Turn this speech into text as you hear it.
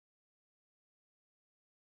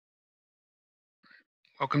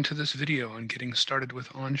Welcome to this video on getting started with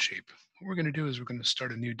Onshape. What we're going to do is we're going to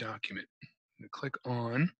start a new document. I'm going to click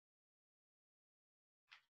on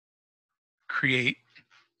Create,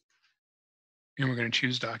 and we're going to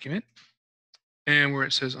choose Document. And where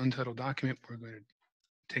it says Untitled Document, we're going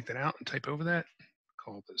to take that out and type over that.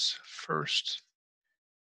 Call this First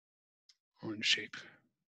Onshape.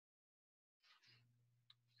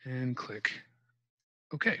 And click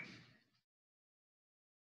OK.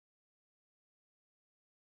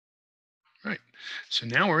 All right, so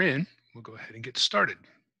now we're in. We'll go ahead and get started.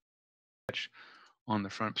 On the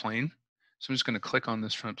front plane. So I'm just going to click on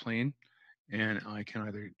this front plane, and I can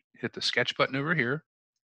either hit the sketch button over here,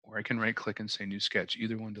 or I can right click and say new sketch.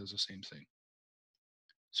 Either one does the same thing.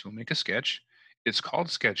 So we'll make a sketch. It's called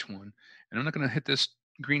sketch one, and I'm not going to hit this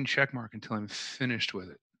green check mark until I'm finished with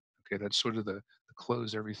it. Okay, that's sort of the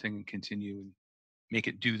close everything and continue and make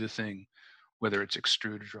it do the thing, whether it's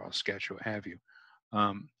extrude or draw a sketch or what have you.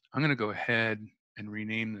 I'm going to go ahead and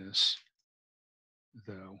rename this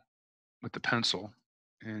though with the pencil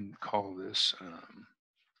and call this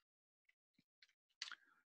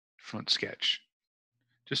front sketch,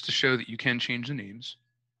 just to show that you can change the names.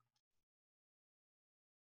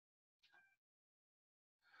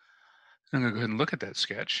 I'm going to go ahead and look at that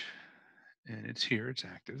sketch, and it's here, it's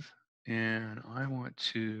active. And I want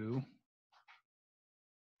to,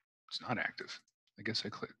 it's not active. I guess I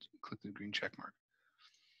click the green check mark.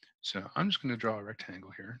 So I'm just going to draw a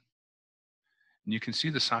rectangle here. And you can see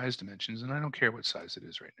the size dimensions, and I don't care what size it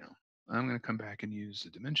is right now. I'm going to come back and use the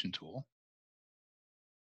dimension tool,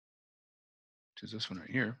 which is this one right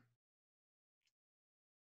here.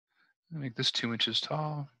 I'm going to make this 2 inches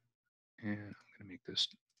tall, and I'm going to make this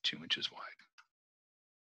 2 inches wide.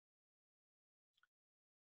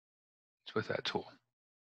 It's with that tool.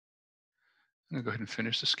 I'm going to go ahead and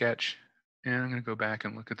finish the sketch, and I'm going to go back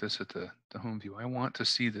and look at this at the home view. I want to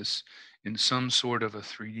see this in some sort of a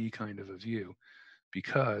 3D kind of a view,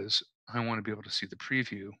 because I want to be able to see the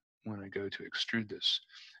preview when I go to extrude this.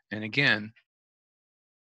 And again,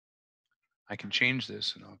 I can change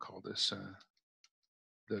this, and I'll call this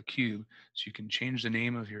the cube. So you can change the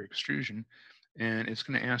name of your extrusion, and it's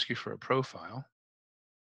going to ask you for a profile.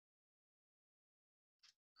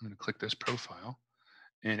 I'm going to click this profile,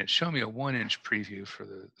 and it's showing me a 1-inch preview for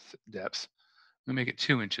the depth. I'm going to make it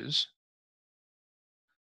 2 inches.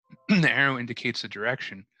 The arrow indicates the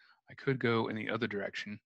direction. I could go in the other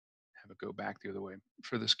direction, have it go back the other way.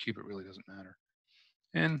 For this cube, it really doesn't matter.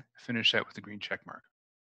 And finish that with the green check mark.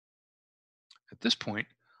 At this point,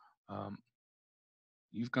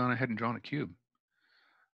 you've gone ahead and drawn a cube.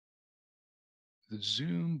 The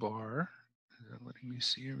zoom bar, is that letting me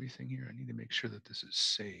see everything here? I need to make sure that this is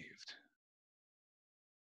saved.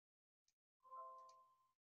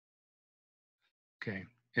 Okay,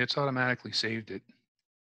 it's automatically saved it.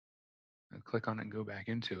 I'll click on it and go back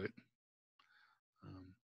into it.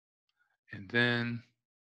 And then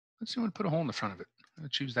let's see, I want to put a hole in the front of it. I'm going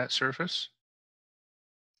to choose that surface,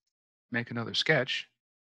 make another sketch,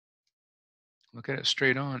 look at it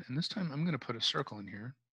straight on, and this time I'm going to put a circle in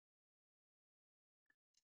here.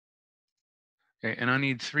 Okay, and I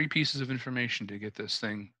need 3 pieces of information to get this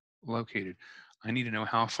thing located. I need to know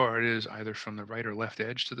how far it is either from the right or left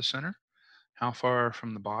edge to the center, how far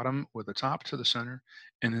from the bottom or the top to the center,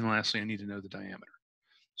 and then lastly, I need to know the diameter.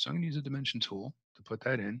 So I'm going to use a dimension tool to put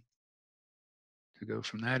that in, to go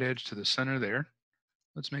from that edge to the center there.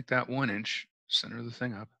 Let's make that 1 inch, center the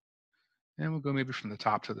thing up, and we'll go maybe from the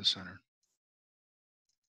top to the center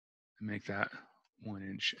and make that 1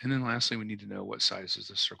 inch. And then lastly, we need to know what size is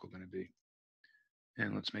this circle going to be.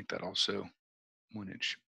 And let's make that also 1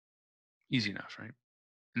 inch. Easy enough, right?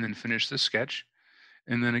 And then finish this sketch.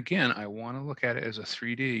 And then again, I want to look at it as a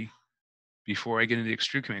 3D before I get into the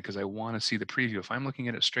extrude command, because I want to see the preview. If I'm looking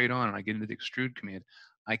at it straight on and I get into the extrude command,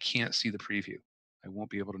 I can't see the preview. I won't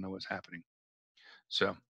be able to know what's happening. So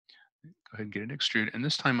go ahead and get an extrude. And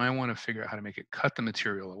this time I want to figure out how to make it cut the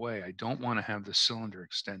material away. I don't want to have the cylinder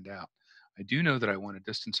extend out. I do know that I want a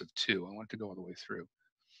distance of 2. I want it to go all the way through.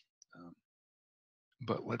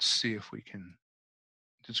 But let's see if we can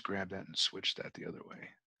just grab that and switch that the other way.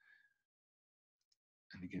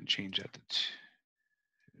 And again, change that to 2.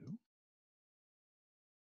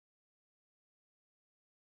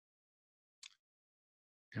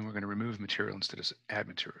 And we're going to remove material instead of add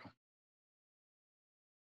material.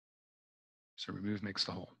 So remove makes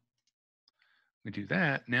the hole. We do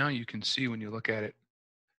that, now you can see when you look at it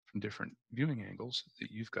from different viewing angles that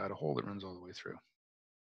you've got a hole that runs all the way through.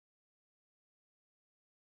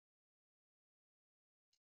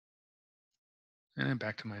 And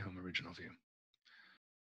back to my home original view.